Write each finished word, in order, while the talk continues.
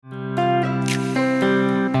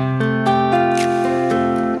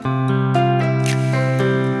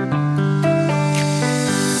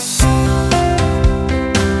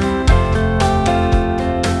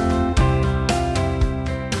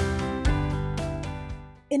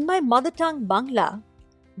In my mother tongue Bangla,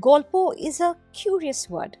 golpo is a curious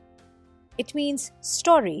word. It means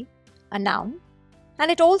story, a noun, and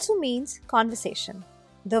it also means conversation,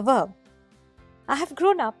 the verb. I have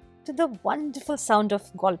grown up to the wonderful sound of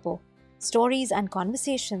golpo, stories and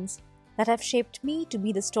conversations that have shaped me to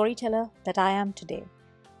be the storyteller that I am today.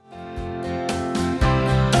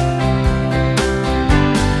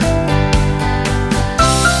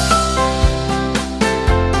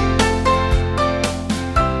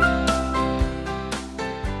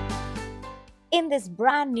 In this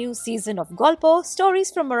brand new season of Golpo, Stories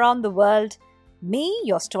from Around the World, me,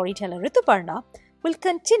 your storyteller Rituparna, will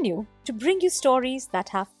continue to bring you stories that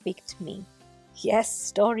have picked me. Yes,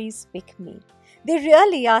 stories pick me. They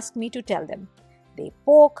really ask me to tell them. They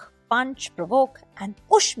poke, punch, provoke, and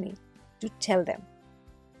push me to tell them.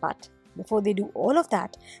 But before they do all of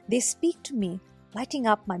that, they speak to me, lighting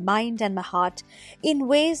up my mind and my heart in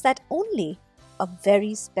ways that only a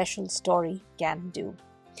very special story can do.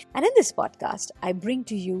 And in this podcast, I bring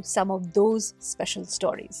to you some of those special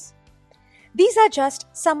stories. These are just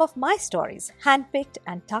some of my stories, handpicked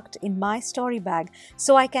and tucked in my story bag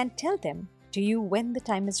so I can tell them to you when the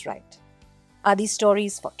time is right. Are these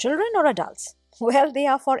stories for children or adults? Well, they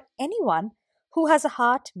are for anyone who has a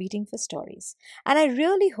heart beating for stories. And I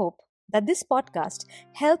really hope that this podcast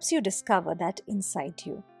helps you discover that inside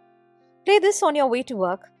you. Play this on your way to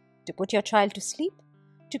work, to put your child to sleep,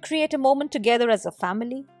 to create a moment together as a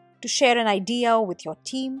family, to share an idea with your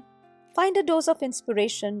team, find a dose of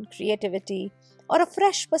inspiration, creativity, or a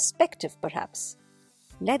fresh perspective perhaps.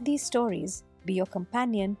 Let these stories be your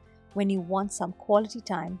companion when you want some quality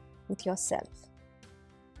time with yourself.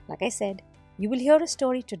 Like I said, you will hear a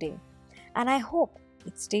story today, and I hope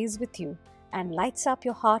it stays with you and lights up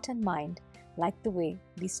your heart and mind like the way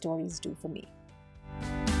these stories do for me.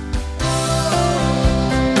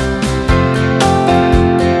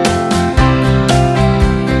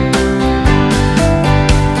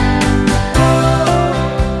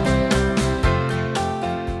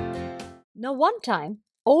 Now, one time,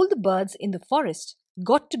 all the birds in the forest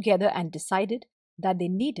got together and decided that they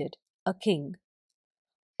needed a king.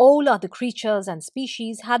 All other creatures and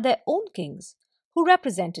species had their own kings who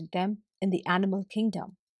represented them in the animal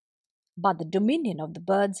kingdom. But the dominion of the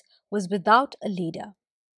birds was without a leader.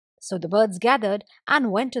 So the birds gathered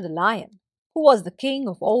and went to the lion, who was the king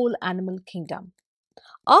of all animal kingdom.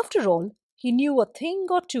 After all, he knew a thing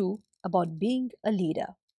or two about being a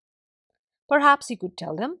leader. Perhaps he could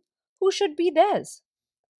tell them who should be theirs.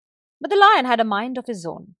 But the lion had a mind of his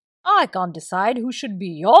own. I can't decide who should be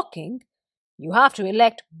your king. You have to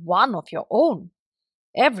elect one of your own.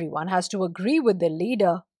 Everyone has to agree with their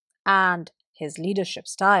leader and his leadership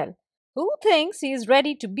style. Who thinks he is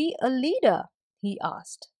ready to be a leader? He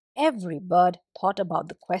asked. Every bird thought about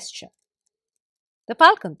the question. The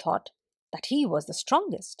falcon thought that he was the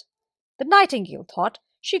strongest. The nightingale thought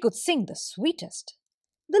she could sing the sweetest.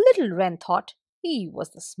 The little wren thought he was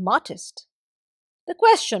the smartest. The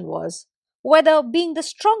question was whether being the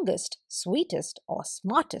strongest, sweetest, or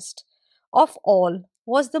smartest of all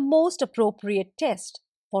was the most appropriate test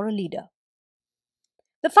for a leader.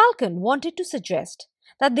 The falcon wanted to suggest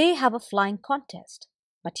that they have a flying contest,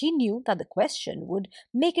 but he knew that the question would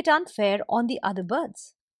make it unfair on the other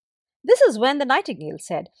birds. This is when the nightingale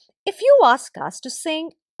said, "If you ask us to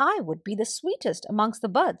sing, I would be the sweetest amongst the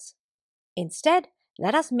birds. Instead,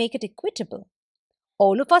 let us make it equitable.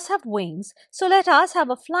 All of us have wings, so let us have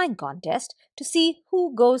a flying contest to see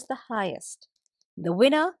who goes the highest. The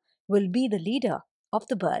winner will be the leader of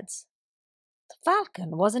the birds." The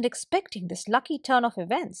falcon wasn't expecting this lucky turn of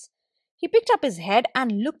events. He picked up his head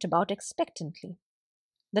and looked about expectantly.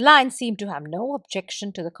 The lion seemed to have no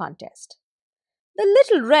objection to the contest. The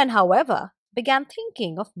little wren, however, began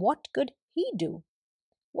thinking of what could he do.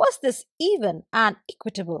 Was this even an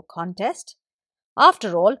equitable contest?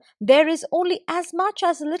 After all, there is only as much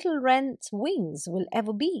as a little wren's wings will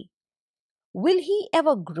ever be. Will he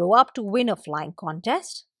ever grow up to win a flying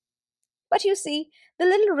contest? But you see, the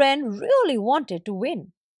little wren really wanted to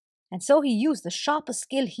win, and so he used the sharpest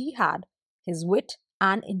skill he had, his wit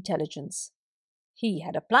and intelligence. He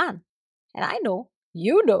had a plan, and I know,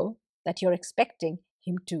 you know, that you're expecting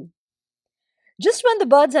him to. Just when the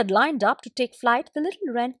birds had lined up to take flight, the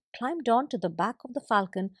little wren climbed onto the back of the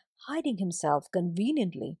falcon, hiding himself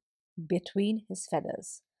conveniently between his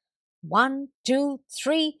feathers. 1, 2,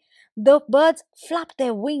 3, the birds flapped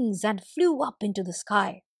their wings and flew up into the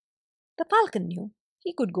sky. The falcon knew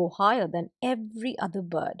he could go higher than every other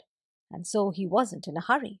bird, and so he wasn't in a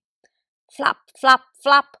hurry. Flap, flap,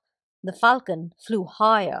 flap, the falcon flew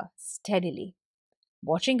higher steadily,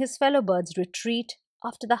 watching his fellow birds retreat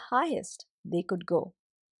after the highest they could go.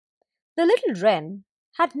 The little wren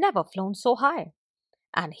had never flown so high,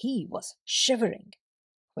 and he was shivering.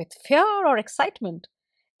 With fear or excitement,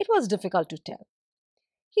 it was difficult to tell.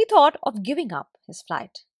 He thought of giving up his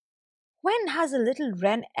flight. When has a little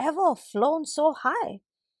wren ever flown so high?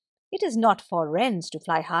 It is not for wrens to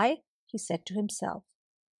fly high, he said to himself.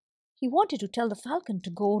 He wanted to tell the falcon to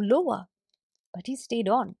go lower, but he stayed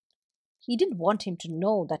on. He didn't want him to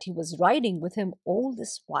know that he was riding with him all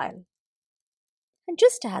this while. And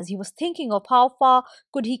just as he was thinking of how far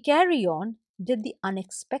could he carry on, did the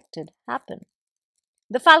unexpected happen.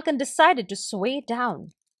 The falcon decided to sway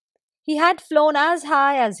down. He had flown as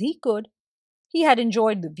high as he could. He had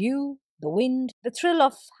enjoyed the view, the wind, the thrill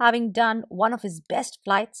of having done one of his best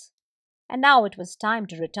flights, and now it was time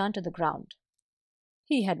to return to the ground.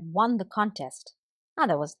 He had won the contest, and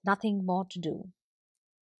there was nothing more to do.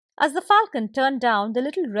 As the falcon turned down, the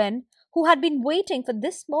little wren, who had been waiting for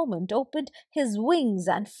this moment, opened his wings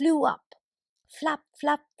and flew up. Flap,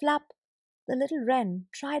 flap, flap. The little wren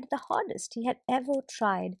tried the hardest he had ever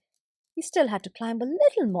tried. He still had to climb a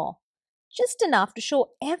little more, just enough to show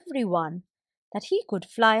everyone that he could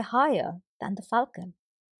fly higher than the falcon,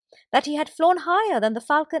 that he had flown higher than the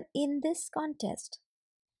falcon in this contest.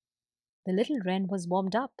 The little wren was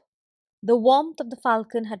warmed up. The warmth of the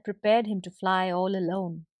falcon had prepared him to fly all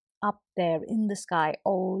alone, up there in the sky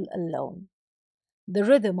all alone. The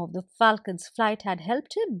rhythm of the falcon's flight had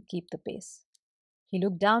helped him keep the pace. He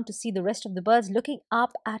looked down to see the rest of the birds looking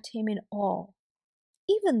up at him in awe.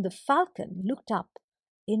 Even the falcon looked up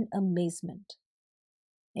in amazement.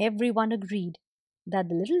 Everyone agreed that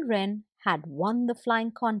the little wren had won the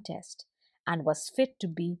flying contest and was fit to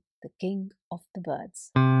be the king of the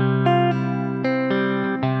birds.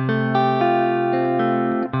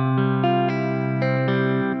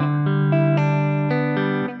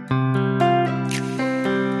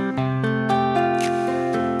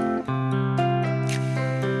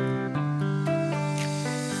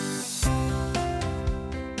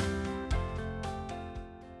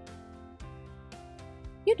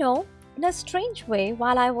 You know, in a strange way,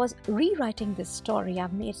 while I was rewriting this story,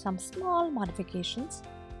 I've made some small modifications.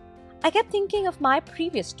 I kept thinking of my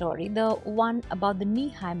previous story, the one about the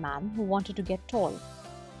knee-high man who wanted to get tall.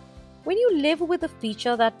 When you live with a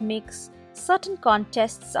feature that makes certain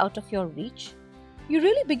contests out of your reach, you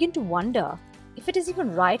really begin to wonder if it is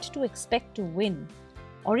even right to expect to win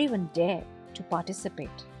or even dare to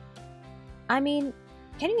participate. I mean,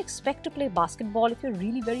 can you expect to play basketball if you're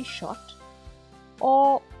really very short?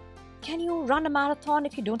 Or can you run a marathon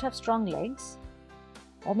if you don't have strong legs?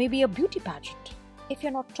 Or maybe a beauty pageant if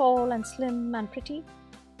you're not tall and slim and pretty?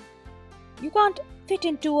 You can't fit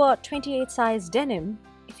into a 28 size denim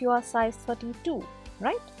if you are size 32,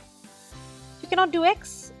 right? You cannot do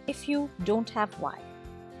X if you don't have Y.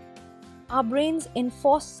 Our brains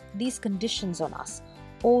enforce these conditions on us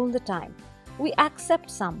all the time. We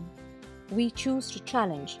accept some. We choose to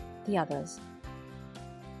challenge the others.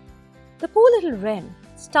 The poor little wren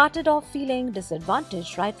started off feeling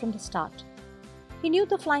disadvantaged right from the start. He knew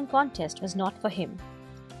the flying contest was not for him,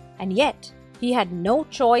 and yet he had no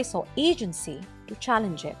choice or agency to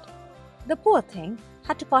challenge it. The poor thing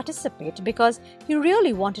had to participate because he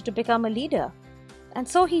really wanted to become a leader, and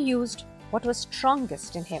so he used what was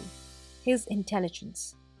strongest in him, his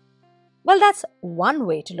intelligence. Well, that's one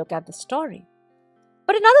way to look at the story.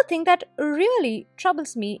 But another thing that really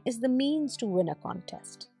troubles me is the means to win a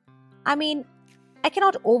contest. I mean, I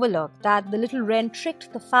cannot overlook that the little wren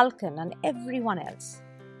tricked the falcon and everyone else.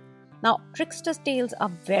 Now, trickster tales are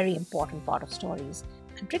a very important part of stories,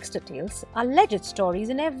 and trickster tales are legend stories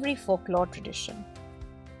in every folklore tradition.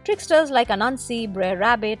 Tricksters like Anansi, Brer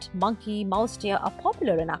Rabbit, Monkey, Mouse Deer are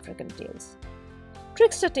popular in African tales.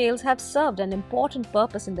 Trickster tales have served an important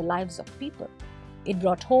purpose in the lives of people. It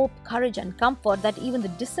brought hope, courage, and comfort that even the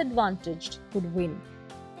disadvantaged could win.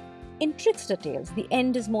 In trickster tales, the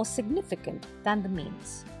end is more significant than the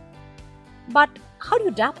means. But how do you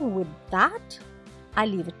dapple with that? I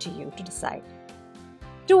leave it to you to decide.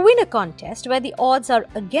 To win a contest where the odds are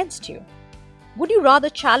against you, would you rather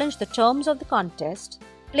challenge the terms of the contest,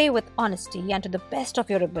 play with honesty and to the best of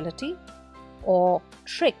your ability, or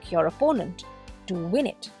trick your opponent to win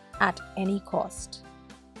it at any cost?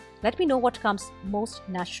 Let me know what comes most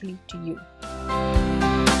naturally to you.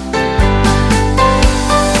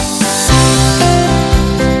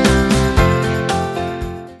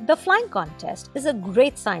 The flying contest is a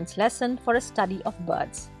great science lesson for a study of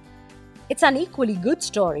birds. It's an equally good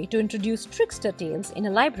story to introduce trickster tales in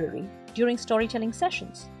a library during storytelling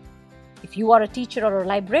sessions. If you are a teacher or a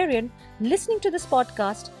librarian listening to this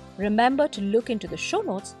podcast, remember to look into the show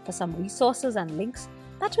notes for some resources and links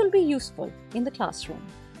that will be useful in the classroom.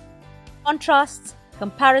 Contrasts,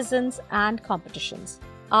 comparisons, and competitions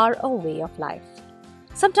are a way of life.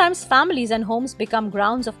 Sometimes families and homes become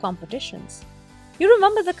grounds of competitions. You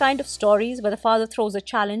remember the kind of stories where the father throws a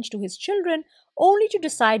challenge to his children only to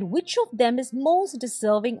decide which of them is most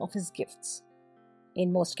deserving of his gifts.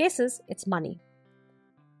 In most cases, it's money.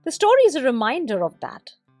 The story is a reminder of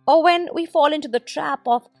that. Or when we fall into the trap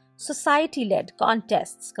of society-led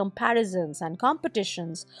contests, comparisons, and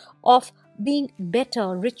competitions of being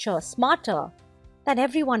better, richer, smarter than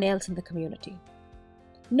everyone else in the community.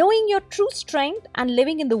 Knowing your true strength and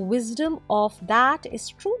living in the wisdom of that is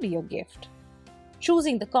truly a gift.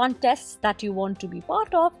 Choosing the contests that you want to be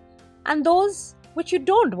part of and those which you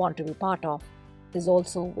don't want to be part of is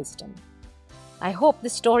also wisdom. I hope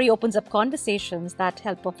this story opens up conversations that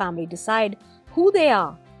help a family decide who they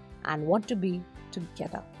are and want to be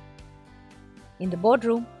together. In the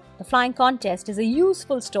boardroom, the flying contest is a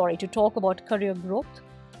useful story to talk about career growth,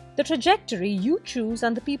 the trajectory you choose,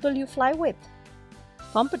 and the people you fly with.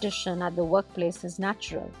 Competition at the workplace is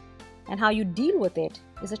natural, and how you deal with it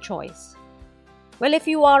is a choice. Well, if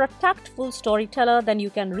you are a tactful storyteller, then you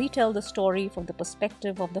can retell the story from the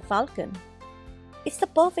perspective of the falcon. It's the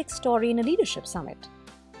perfect story in a leadership summit.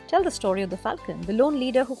 Tell the story of the falcon, the lone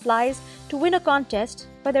leader who flies to win a contest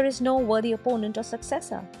where there is no worthy opponent or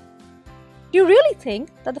successor. Do you really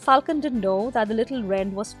think that the falcon didn't know that the little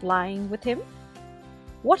wren was flying with him?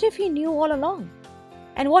 What if he knew all along?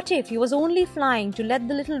 And what if he was only flying to let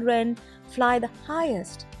the little wren fly the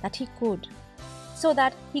highest that he could, so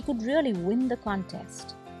that he could really win the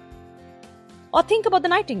contest? Or think about the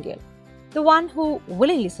nightingale, the one who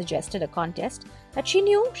willingly suggested a contest that she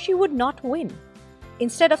knew she would not win,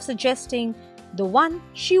 instead of suggesting the one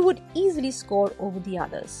she would easily score over the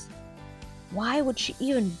others. Why would she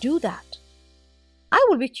even do that? I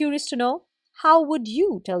would be curious to know, how would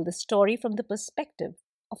you tell the story from the perspective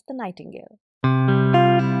of the nightingale?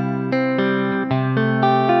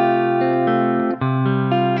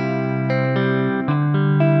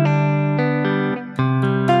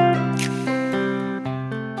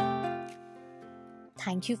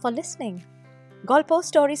 Thank you for listening. Golpo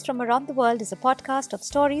Stories from Around the World is a podcast of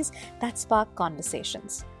stories that spark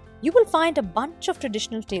conversations. You will find a bunch of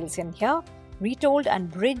traditional tales in here, retold and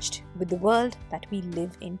bridged with the world that we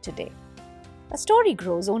live in today. A story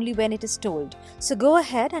grows only when it is told, so go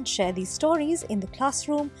ahead and share these stories in the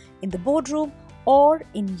classroom, in the boardroom, or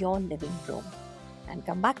in your living room. And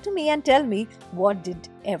come back to me and tell me, what did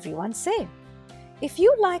everyone say? If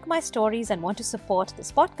you like my stories and want to support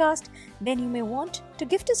this podcast, then you may want to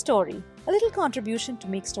gift a story, a little contribution to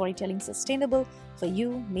make storytelling sustainable for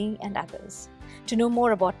you, me, and others. To know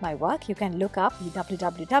more about my work, you can look up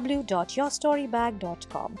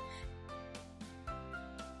www.yourstorybag.com.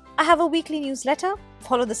 I have a weekly newsletter.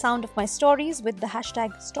 Follow the sound of my stories with the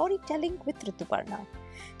hashtag StorytellingWithRituparna.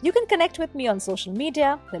 You can connect with me on social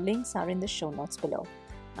media. The links are in the show notes below.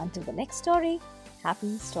 Until the next story,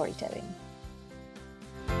 happy storytelling.